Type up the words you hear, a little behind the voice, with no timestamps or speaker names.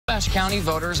Orange County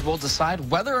voters will decide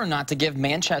whether or not to give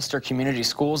Manchester Community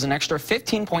Schools an extra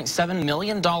 $15.7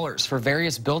 million for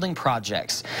various building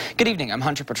projects. Good evening, I'm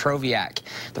Hunter Petroviak.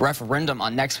 The referendum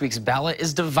on next week's ballot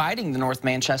is dividing the North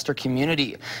Manchester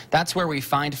community. That's where we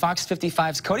find Fox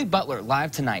 55's Cody Butler live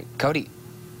tonight. Cody.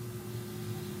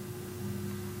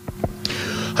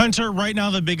 Hunter, right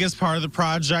now the biggest part of the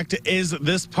project is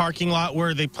this parking lot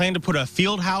where they plan to put a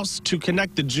field house to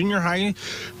connect the junior high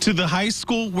to the high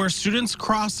school where students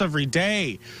cross every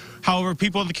day. However,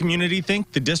 people in the community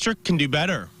think the district can do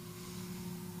better.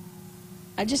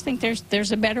 I just think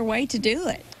there's a better way to do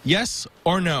it. Yes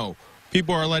or no?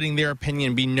 People are letting their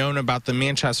opinion be known about the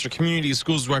Manchester Community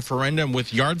Schools referendum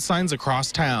with yard signs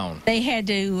across town. They had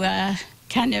to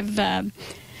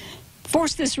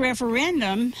force this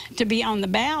referendum to be on the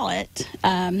ballot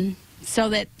so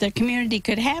that the community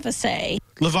could have a say.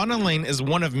 LaVonna Lane is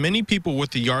one of many people with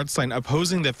the yard sign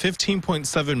opposing the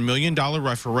 $15.7 million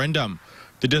referendum.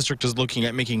 The district is looking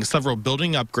at making several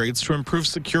building upgrades to improve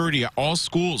security at all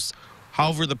schools.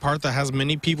 However, the part that has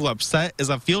many people upset is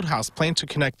a field house planned to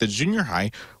connect the junior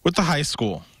high with the high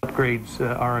school. Upgrades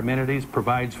our amenities,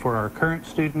 provides for our current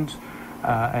students,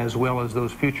 as well as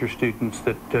those future students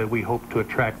that we hope to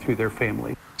attract through their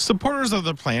family. Supporters of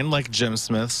the plan, like Jim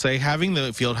Smith, say having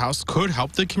the field house could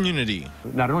help the community.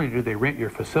 Not only do they rent your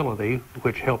facility,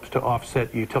 which helps to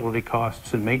offset utility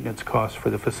costs and maintenance costs for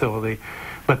the facility,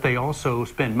 but they also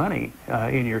spend money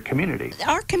in your community.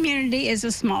 Our community is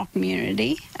a small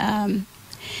community, and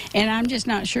I'm just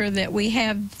not sure that we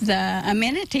have the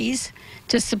amenities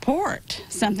to support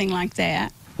something like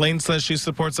that. Lane says she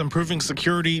supports improving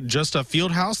security. Just a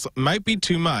field house might be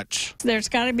too much. There's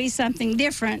got to be something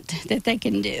different that they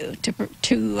can do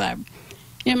to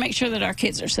make sure that our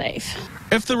kids are safe.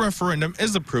 If the referendum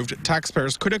is approved,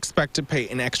 taxpayers could expect to pay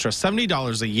an extra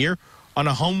 $70 a year on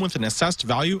a home with an assessed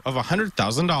value of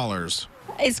 $100,000.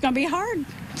 It's going to be hard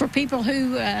for people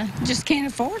who just can't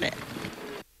afford it.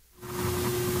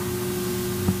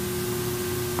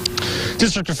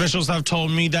 District officials have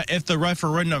told me that if the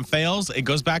referendum fails, it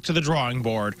goes back to the drawing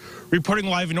board. Reporting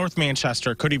live in North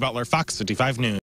Manchester, Cody Butler, Fox 55 News.